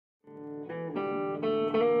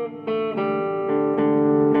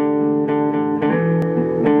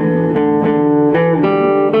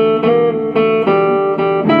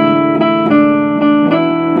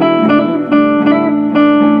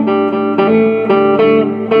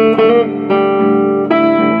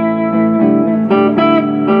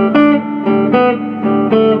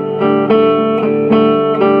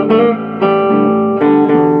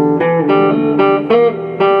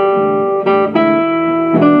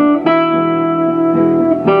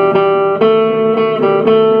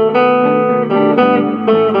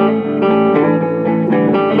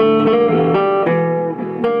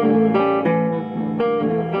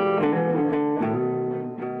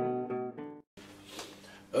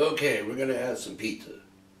Okay, we're gonna add some pizza.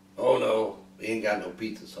 Oh no, we ain't got no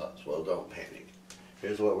pizza sauce. Well, don't panic.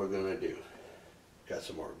 Here's what we're gonna do. Got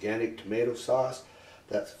some organic tomato sauce.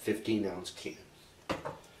 That's a 15-ounce can.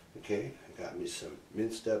 Okay, I got me some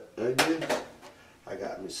minced up onions. I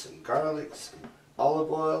got me some garlic, some olive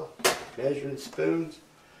oil, measuring spoons.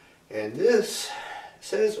 And this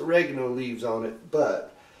says oregano leaves on it,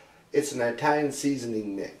 but it's an Italian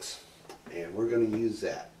seasoning mix. And we're gonna use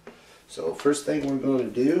that. So first thing we're going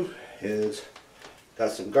to do is,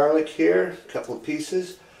 got some garlic here, a couple of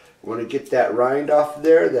pieces. We want to get that rind off of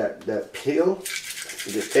there, that peel.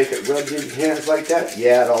 You just take it, rub it in your hands like that.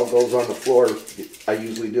 Yeah, it all goes on the floor. I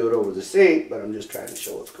usually do it over the sink, but I'm just trying to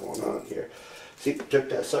show what's going on here. See, took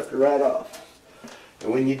that sucker right off.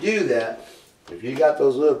 And when you do that, if you got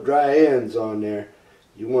those little dry ends on there,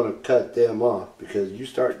 you want to cut them off, because you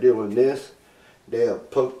start doing this, they'll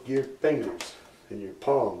poke your fingers and your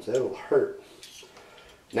palms. That'll hurt.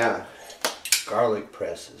 Now, garlic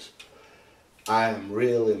presses. I am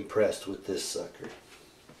real impressed with this sucker.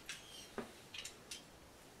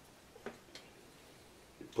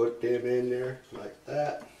 You put them in there like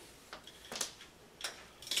that.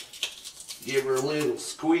 Give her a little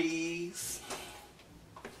squeeze.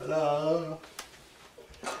 Ta-da!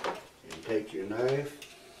 And take your knife.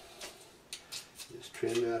 Just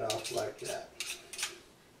trim that off like that.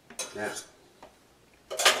 Now,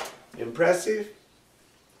 impressive?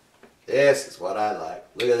 This is what I like.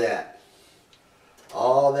 Look at that.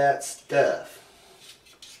 All that stuff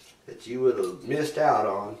that you would have missed out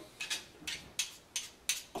on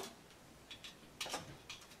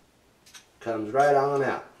comes right on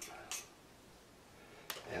out.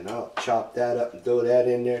 And I'll chop that up and throw that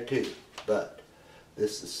in there too. But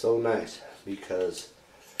this is so nice because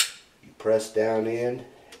you press down in,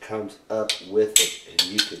 it comes up with it, and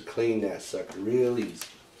you can clean that sucker real easy.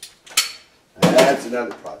 That's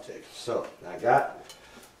another project. So I got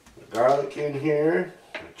the garlic in here.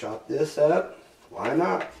 I chop this up. Why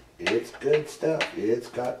not? It's good stuff. It's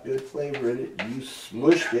got good flavor in it. You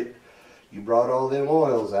smushed it. You brought all them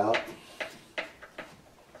oils out.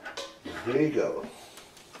 Here you go.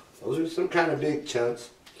 Those are some kind of big chunks.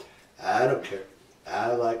 I don't care.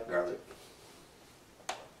 I like garlic.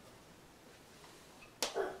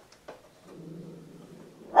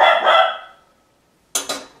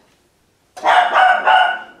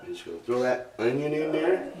 Just gonna throw that onion in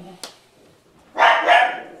there.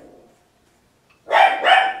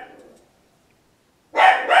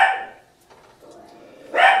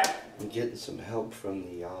 I'm getting some help from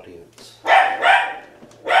the audience.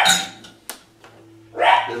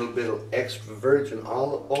 A little bit of extra virgin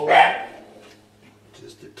olive oil,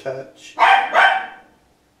 just a touch.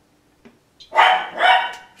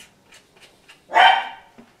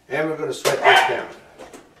 And we're going to sweat this down.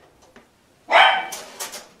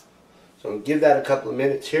 So I'll give that a couple of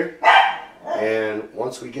minutes here, and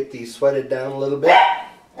once we get these sweated down a little bit,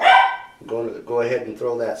 I'm going to go ahead and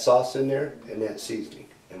throw that sauce in there and that seasoning,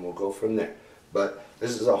 and we'll go from there. But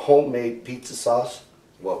this is a homemade pizza sauce.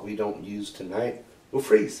 What we don't use tonight, we'll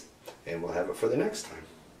freeze, and we'll have it for the next time.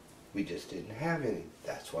 We just didn't have any.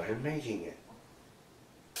 That's why I'm making it.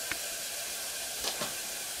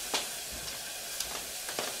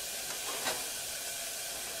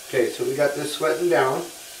 Okay, so we got this sweating down.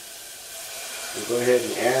 We'll go ahead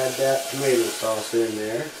and add that tomato sauce in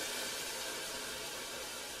there.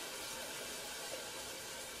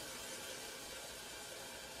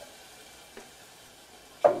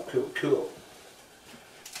 Cool.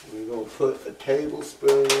 We're going to put a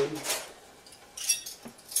tablespoon of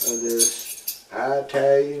this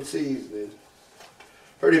Italian seasoning.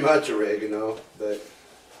 Pretty much oregano, but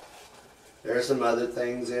there's some other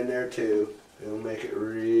things in there too. It'll make it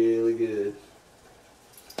really good.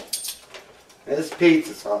 This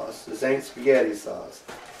pizza sauce. This ain't spaghetti sauce.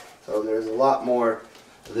 So there's a lot more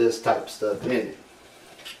of this type of stuff in it.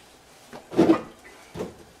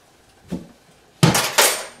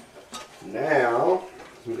 Now,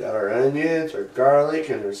 we got our onions, our garlic,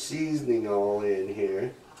 and our seasoning all in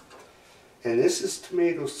here. And this is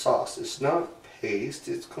tomato sauce. It's not paste.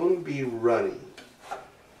 It's going to be runny.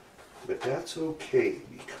 But that's okay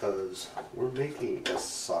because we're making a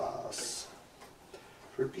sauce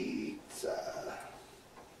for pizza.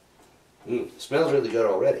 Smells really good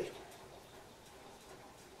already.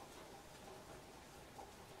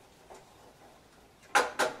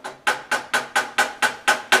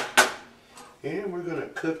 And we're going to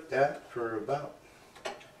cook that for about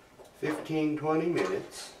 15-20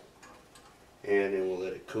 minutes. And then we'll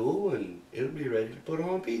let it cool and it'll be ready to put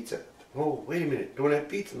on pizza. Oh, wait a minute, don't have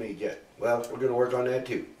pizza made yet. Well, we're going to work on that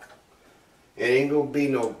too. It ain't going to be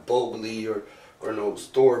no bogly or or no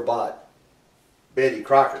store-bought Betty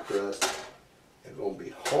Crocker crust. They're going to be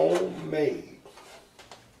homemade.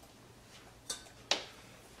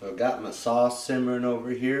 So I've got my sauce simmering over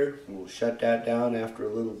here. We'll shut that down after a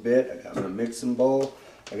little bit. I got my mixing bowl.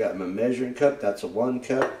 I got my measuring cup. That's a 1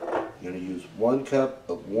 cup. I'm going to use 1 cup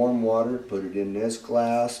of warm water. Put it in this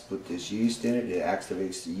glass. Put this yeast in it. It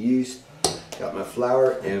activates the yeast. Got my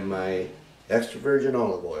flour and my extra virgin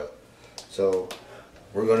olive oil. So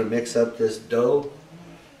we're going to mix up this dough,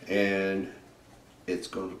 and it's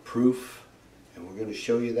going to proof, and we're going to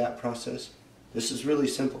show you that process. This is really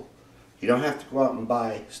simple. You don't have to go out and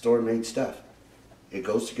buy store-made stuff. It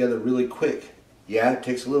goes together really quick. Yeah, it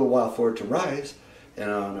takes a little while for it to rise,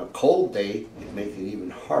 and on a cold day it makes it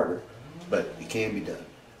even harder, but it can be done,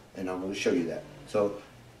 and I'm going to show you that. So,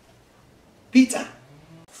 pizza!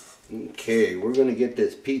 Okay, we're going to get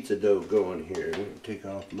this pizza dough going here. I'm going to take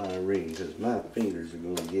off my ring because my fingers are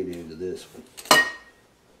going to get into this one.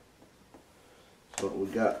 So what we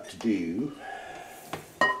got to do,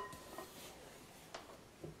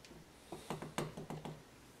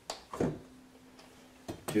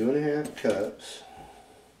 two and a half cups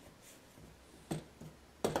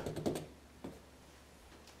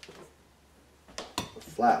of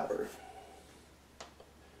flour.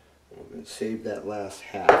 I'm going to save that last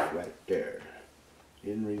half right there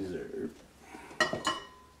in reserve.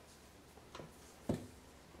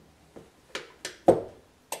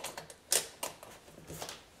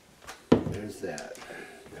 There's that.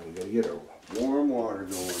 Now we're going to get our warm water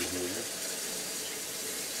going here.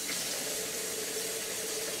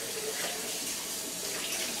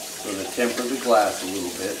 I'm going to temper the glass a little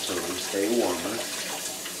bit so it'll stay warmer.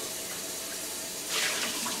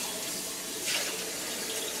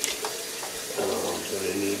 I'm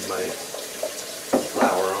going to need my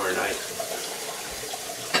flour, aren't I?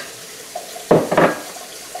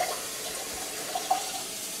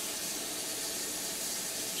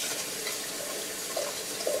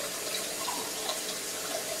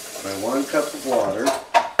 My 1 cup of water.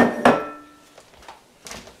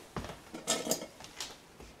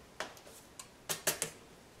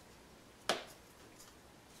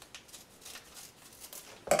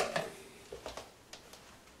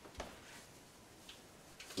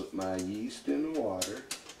 Put my yeast in the water.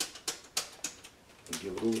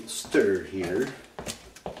 Give it a little stir here.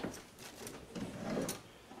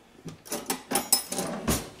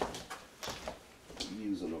 I'm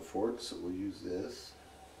using a fork, so we'll use this.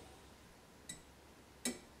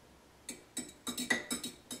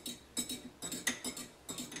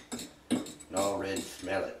 And already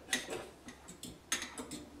smell it.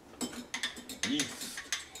 Yeast.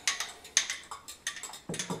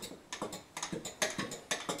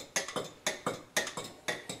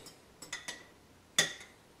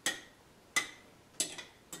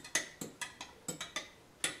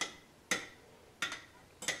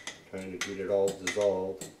 Trying to get it all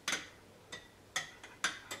dissolved.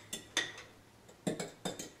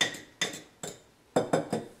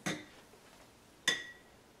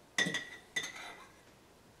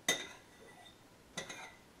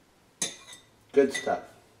 Good stuff.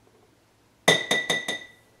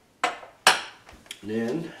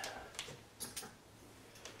 Then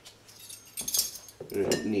we're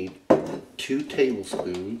going to need 2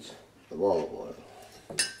 tablespoons of olive oil.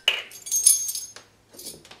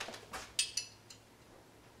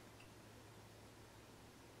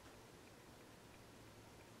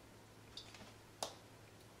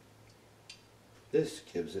 This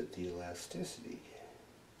gives it the elasticity.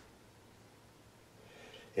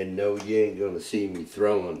 And no, you ain't going to see me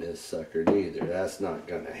throwing this sucker neither. That's not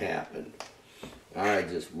going to happen. I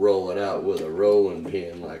just roll it out with a rolling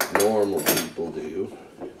pin like normal people do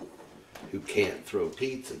who can't throw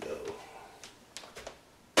pizza dough.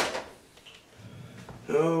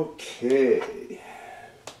 Okay.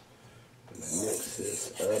 Mix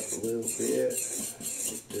this up a little bit.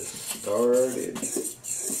 Get this started.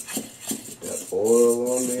 Get that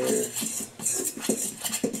oil on there.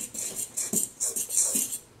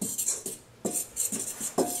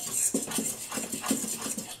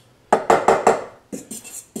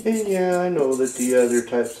 And yeah, I know that the other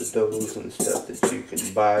types of doughs and stuff that you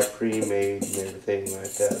can buy pre-made and everything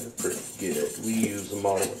like that are pretty good. We use them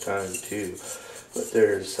all the time too. But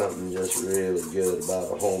there's something just really good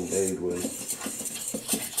about a homemade one.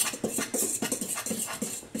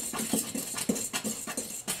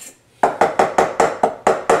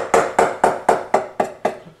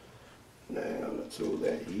 Now let's throw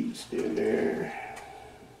that yeast in there.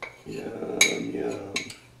 Yum, yum.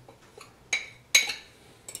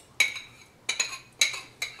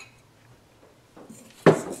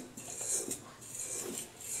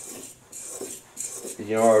 And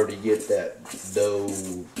you already get that dough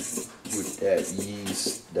with that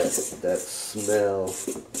yeast, that smell.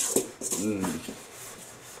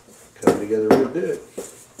 Come together real good.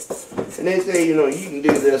 And they say, you know, you can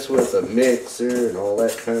do this with a mixer and all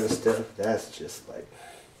that kind of stuff. That's just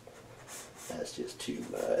too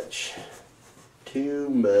much. Too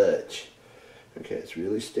much. Okay, it's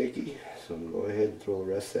really sticky, so I'm going to go ahead and throw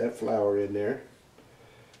the rest of that flour in there.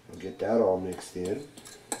 I'll get that all mixed in.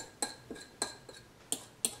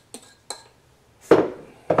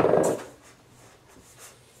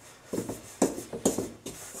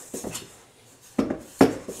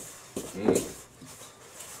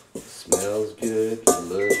 Smells good,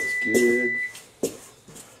 looks good.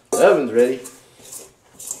 The oven's ready.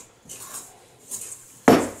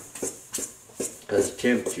 Because the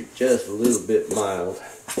temperature just a little bit mild. I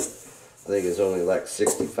think it's only like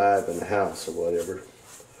 65 in the house or whatever.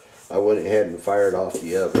 I went ahead and fired off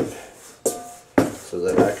the oven so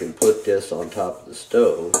that I can put this on top of the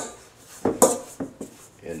stove,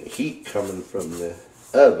 and the heat coming from the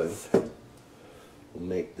oven will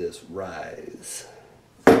make this rise.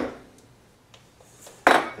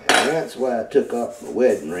 And that's why I took off my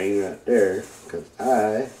wedding ring right there, because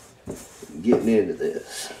I am getting into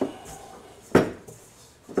this.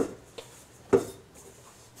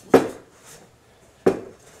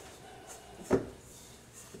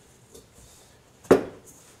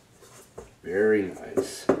 Very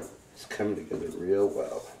nice. It's coming together real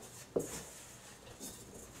well.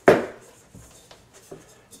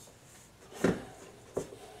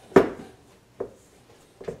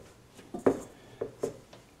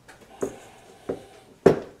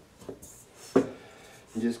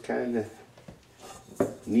 Just kind of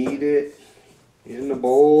knead it in the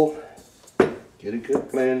bowl. Get a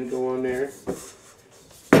good blend going there.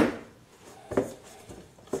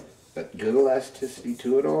 Got good elasticity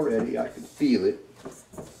to it already. I can feel it.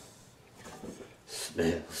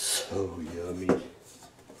 Smells so yummy.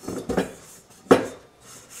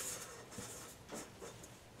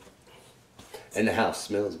 And the house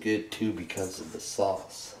smells good too because of the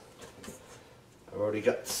sauce. I've already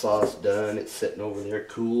got the sauce done. It's sitting over there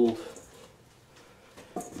cooled.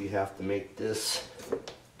 We have to make this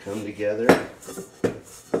come together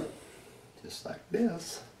just like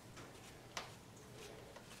this.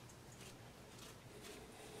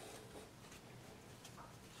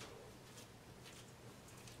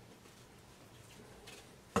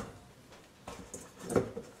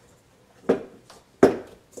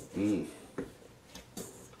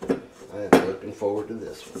 I am looking forward to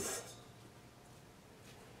this one.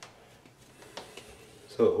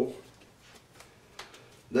 So,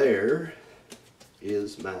 there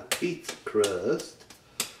is my pizza crust.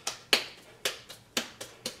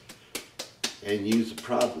 And you're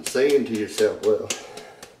probably saying to yourself, well,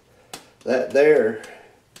 that there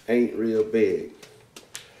ain't real big.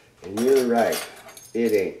 And you're right,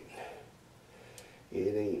 it ain't.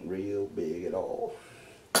 It ain't real big at all.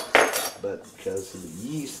 But because of the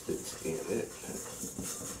yeast that's in it,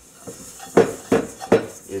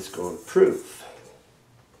 it's going to proof.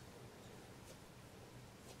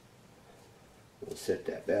 We'll set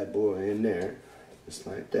that bad boy in there, just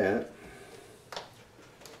like that.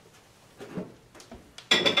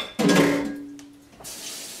 Wash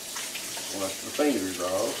the fingers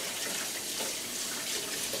off.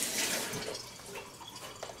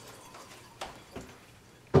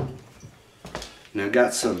 Now I've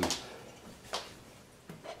got some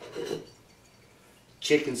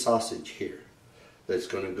chicken sausage here that's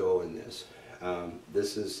going to go in this.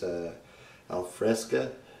 This is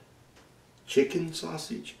Alfresca chicken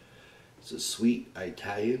sausage. It's a sweet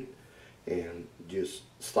Italian, and just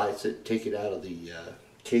slice it, take it out of the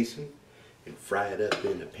casing, and fry it up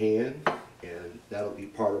in a pan, and that'll be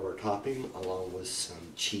part of our topping, along with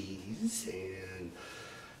some cheese and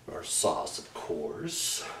our sauce, of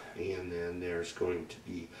course, and then there's going to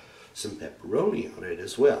be some pepperoni on it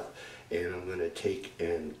as well. And I'm going to take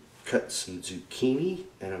and cut some zucchini,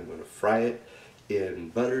 and I'm going to fry it in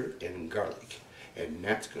butter and garlic, and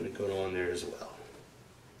that's going to go on there as well.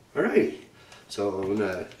 Alrighty, so I'm going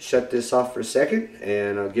to shut this off for a second,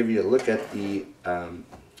 and I'll give you a look at the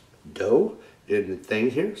dough in the thing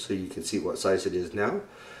here, so you can see what size it is now.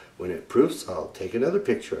 When it proofs, I'll take another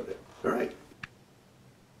picture of it. Alright.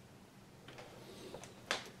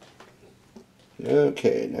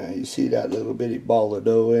 Okay, now you see that little bitty ball of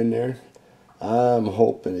dough in there? I'm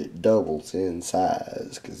hoping it doubles in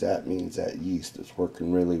size, because that means that yeast is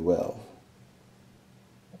working really well.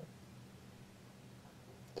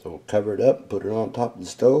 So we'll cover it up, put it on top of the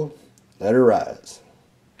stove, let her rise.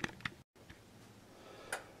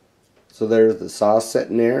 So there's the sauce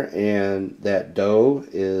sitting there, and that dough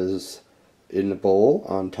is in the bowl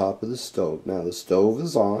on top of the stove. Now the stove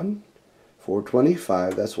is on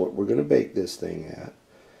 425. That's what we're going to bake this thing at.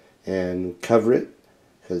 And cover it,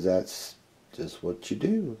 because that's just what you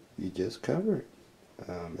do. You just cover it.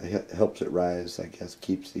 It helps it rise, I guess,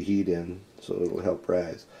 keeps the heat in, so it'll help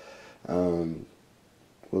rise.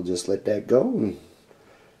 We'll just let that go, and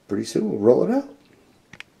pretty soon we'll roll it out.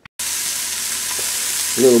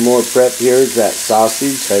 A little more prep here is that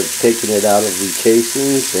sausage. I've taken it out of the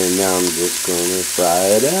casings, and now I'm just going to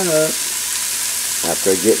fry it up.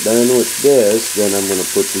 After I get done with this, then I'm going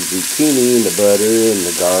to put the zucchini and the butter and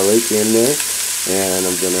the garlic in there, and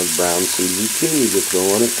I'm going to brown some zucchini to throw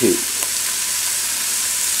on it too.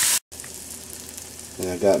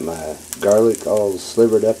 And I got my garlic all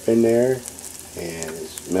slivered up in there, and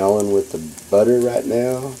it's melting with the butter right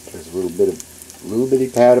now. There's a little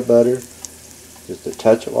bitty pat of butter. Just a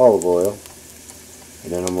touch of olive oil,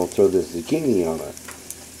 and then I'm going to throw this zucchini on it.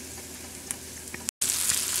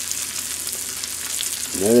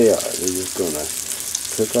 And there they are. They're just going to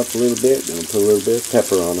cook up a little bit, and I'll put a little bit of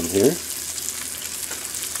pepper on them here.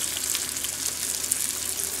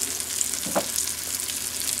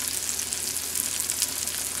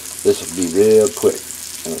 This will be real quick.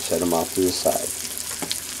 I'm going to set them off to the side.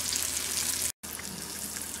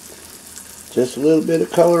 Just a little bit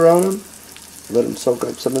of color on them. Let them soak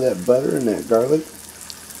up some of that butter and that garlic.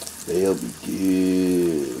 They'll be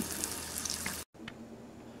good.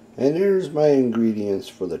 And there's my ingredients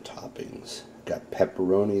for the toppings. Got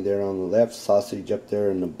pepperoni there on the left, sausage up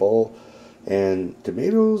there in the bowl, and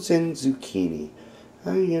tomatoes and zucchini.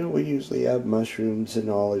 You know, we usually have mushrooms and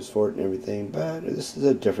olives for it and everything, but this is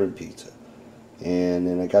a different pizza. And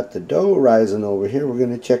then I got the dough rising over here. We're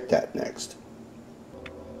going to check that next.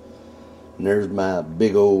 And there's my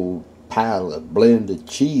big old pile of blended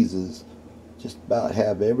cheeses. Just about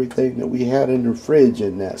have everything that we had in the fridge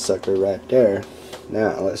in that sucker right there.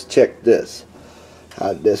 Now let's check this.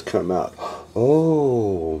 How'd this come out?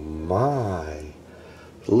 Oh my,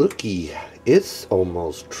 looky, it's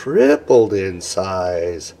almost tripled in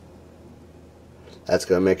size. That's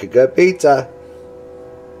gonna make a good pizza.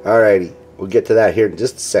 Alrighty, we'll get to that here in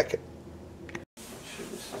just a second.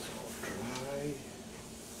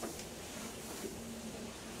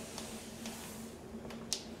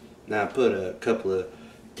 Now I put a couple of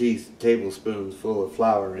tablespoons full of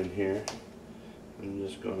flour in here. I'm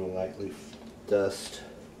just going to lightly dust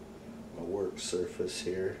my work surface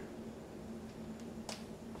here.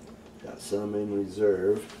 Got some in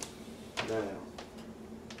reserve. Now,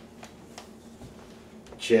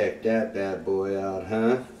 check that bad boy out,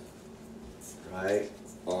 huh? Right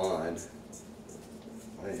on.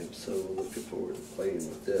 I am so looking forward to playing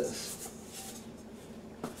with this.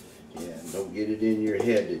 Yeah, don't get it in your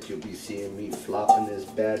head that you'll be seeing me flopping this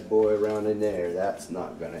bad boy around in there. That's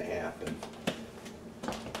not going to happen.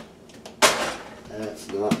 That's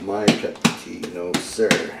not my cup of tea, no sir.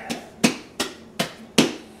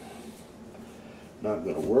 Not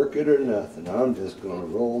going to work it or nothing. I'm just going to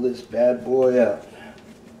roll this bad boy up.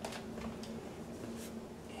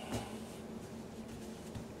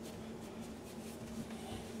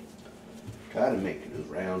 Try to make it as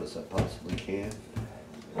round as I possibly can.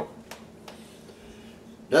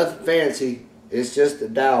 Nothing fancy, it's just a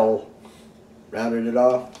dowel. Rounded it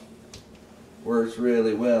off. Works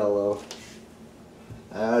really well though.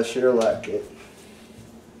 I sure like it.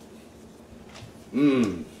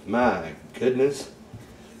 My goodness.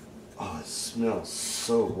 Oh, it smells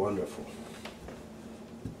so wonderful.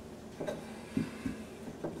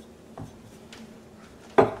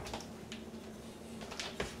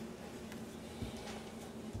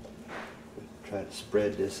 Try to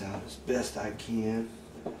spread this out as best I can.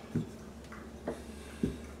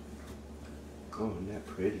 Oh, isn't that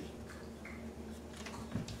pretty?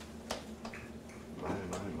 My.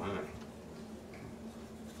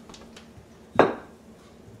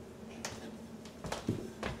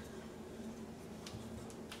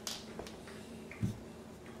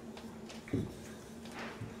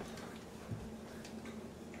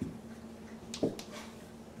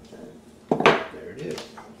 There it is.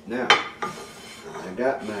 Now, I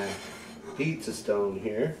got my pizza stone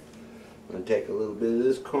here. I'm going to take a little bit of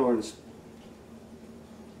this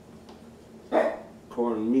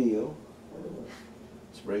cornmeal,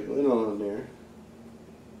 sprinkle it on there.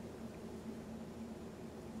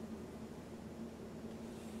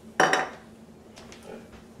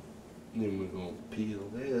 Then we're going to peel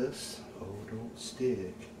this. Oh, don't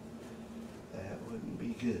stick. That wouldn't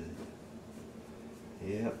be good.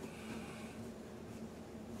 Yep.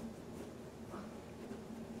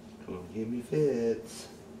 Come on, give me fits.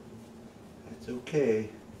 It's okay.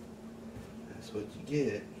 That's what you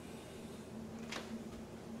get.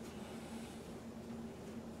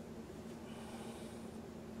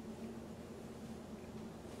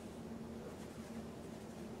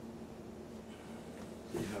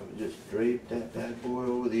 See how we just draped that bad boy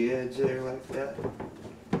over the edge there like that?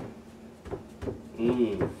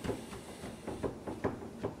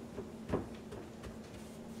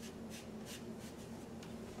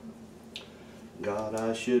 God,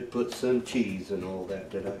 I should put some cheese in all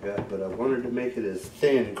that I got, but I wanted to make it as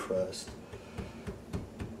thin crust.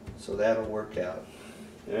 So that'll work out.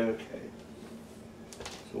 Okay.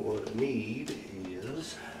 So what I need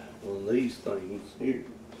is one of these things here.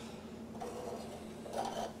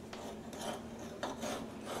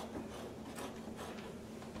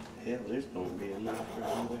 Hell, there's gonna be enough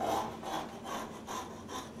right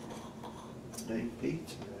there. Dang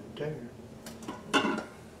pizza right there.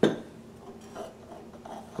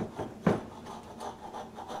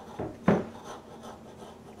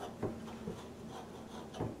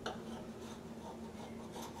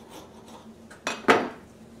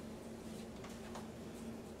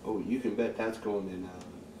 Oh, you can bet that's going in the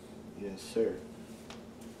oven. Yes, sir.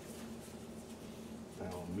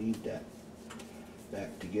 I'll knead that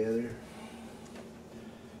back together.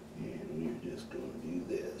 And we're just going to do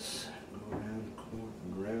this. Go around the corner,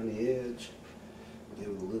 around the edge. Give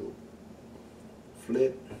it a little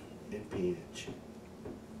flip and pinch.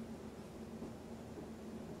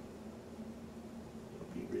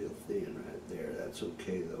 It'll be real thin right there. That's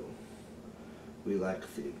okay though. We like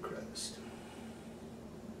thin crust.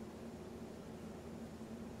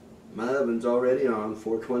 My oven's already on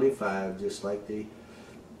 425, just like they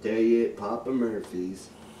tell you at Papa Murphy's.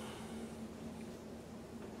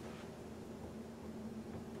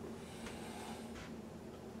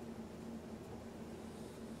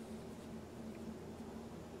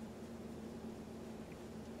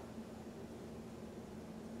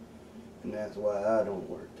 And that's why I don't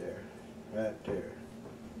work there. Right there.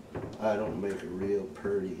 I don't make a real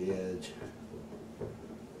pretty edge.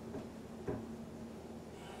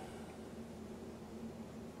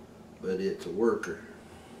 But it's a worker.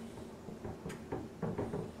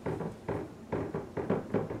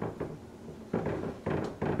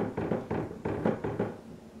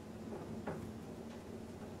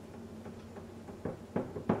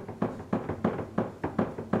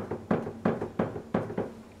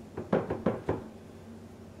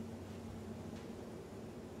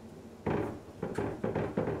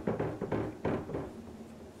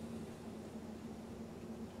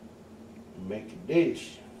 Make a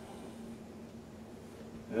dish.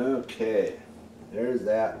 Okay, there's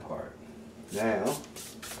that part. Now,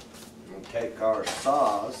 we'll take our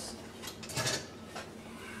sauce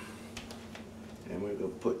and we're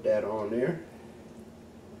going to put that on there.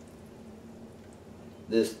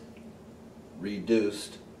 This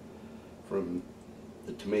reduced from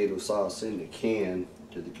the tomato sauce in the can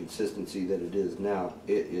to the consistency that it is now.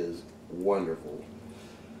 It is wonderful.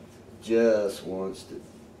 Just wants to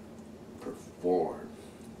perform.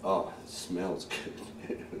 Oh, it smells good.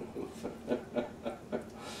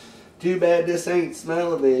 Too bad this ain't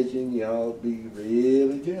smell-o-vision. Y'all be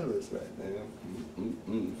really jealous right now.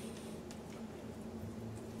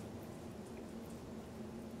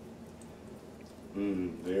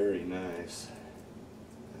 Very nice.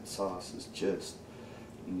 That sauce is just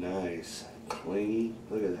nice, clean.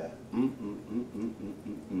 Look at that.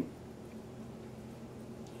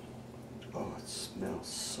 Oh, it smells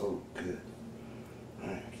so good.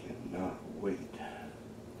 I cannot wait.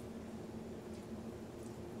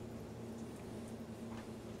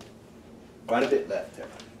 Quite a bit left there.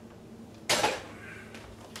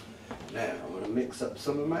 Now I'm going to mix up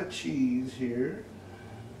some of my cheese here.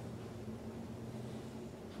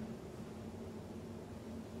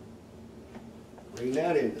 Bring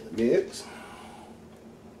that into the mix.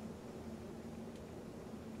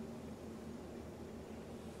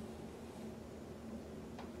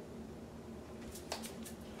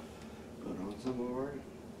 Put on some of our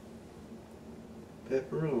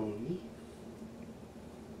pepperoni.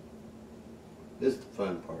 This is the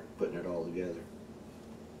fun part, putting it all together.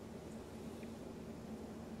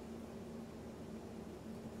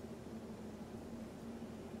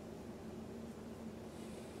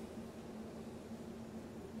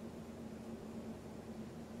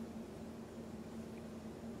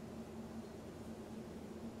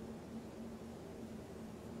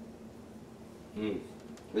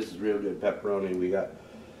 This is real good pepperoni we got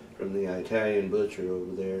from the Italian butcher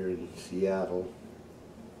over there in Seattle.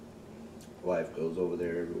 Wife goes over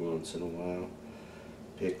there every once in a while,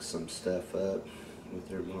 picks some stuff up with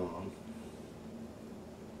her mom.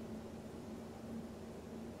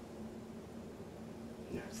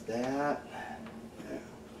 There's that. Now,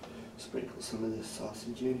 sprinkle some of this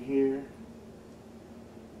sausage in here.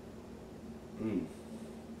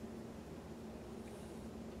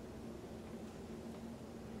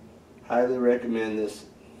 Highly recommend this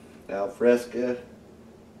Alfresca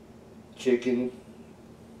chicken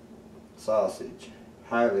sausage.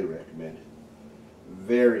 Highly recommend it.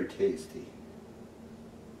 Very tasty.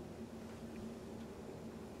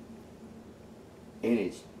 And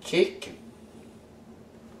it's chicken.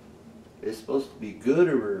 It's supposed to be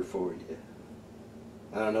gooder for you.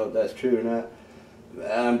 I don't know if that's true or not,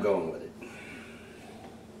 but I'm going with it.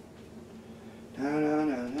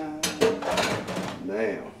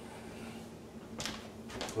 Now,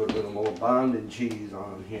 put a little more bonded cheese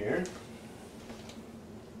on here.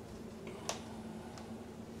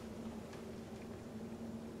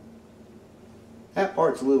 That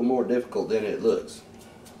part's a little more difficult than it looks.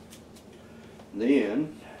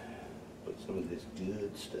 Then, put some of this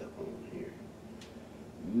good stuff on here.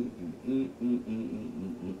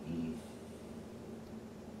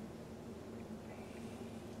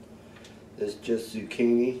 This is just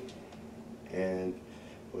zucchini, and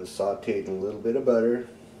was sauteed in a little bit of butter,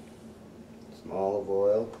 some olive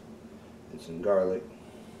oil, and some garlic.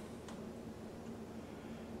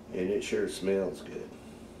 And it sure smells good.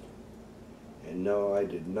 And no, I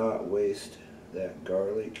did not waste that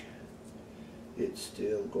garlic. It's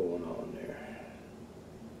still going on there.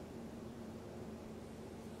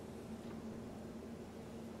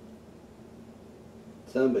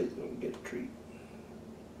 Somebody's gonna get a treat.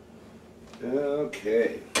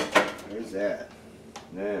 Okay, there's that.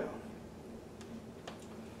 Now,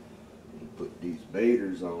 put these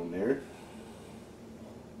baters on there.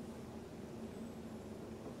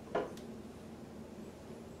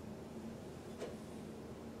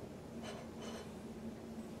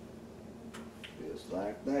 Just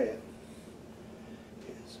like that.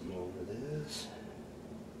 Get some more of this.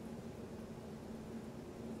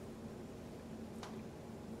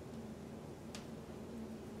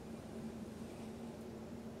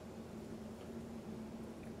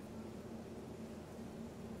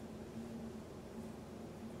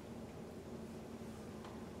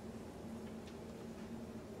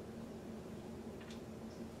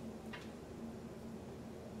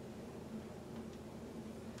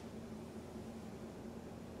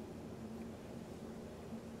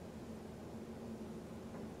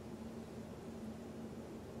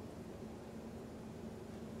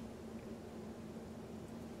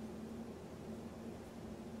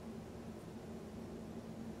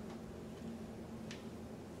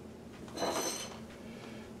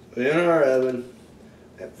 In our oven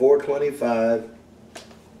at 425,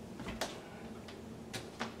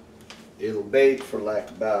 it'll bake for like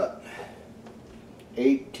about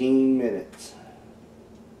 18 minutes.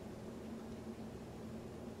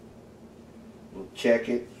 We'll check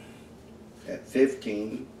it at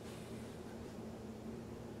 15.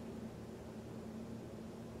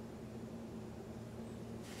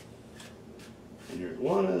 And there's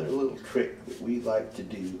one other little trick that we like to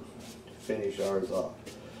do to finish ours off.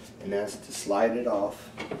 And that's to slide it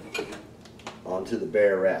off onto the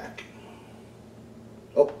bare rack.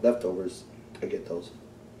 Oh, leftovers. I get those.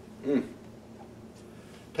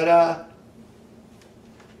 Ta-da!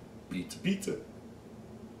 Pizza, pizza.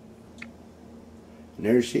 And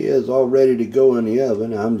there she is, all ready to go in the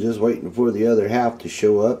oven. I'm just waiting for the other half to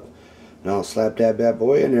show up. And I'll slap that bad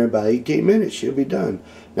boy in there. About 18 minutes, she'll be done.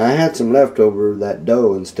 Now, I had some leftover, that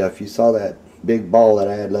dough and stuff. You saw that big ball that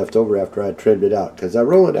I had left over after I trimmed it out, because I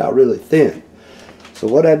roll it out really thin. So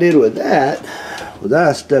what I did with that was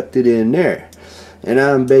I stuck it in there, and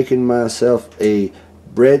I'm baking myself a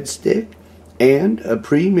breadstick and a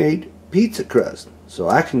pre-made pizza crust, so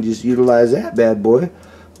I can just utilize that bad boy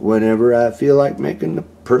whenever I feel like making a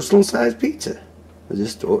personal size pizza. I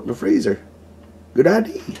just throw it in the freezer. Good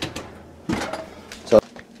idea. So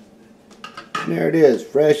there it is,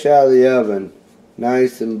 fresh out of the oven.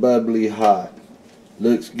 Nice and bubbly hot.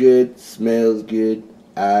 Looks good, smells good.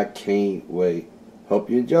 I can't wait. Hope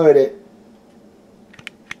you enjoyed it.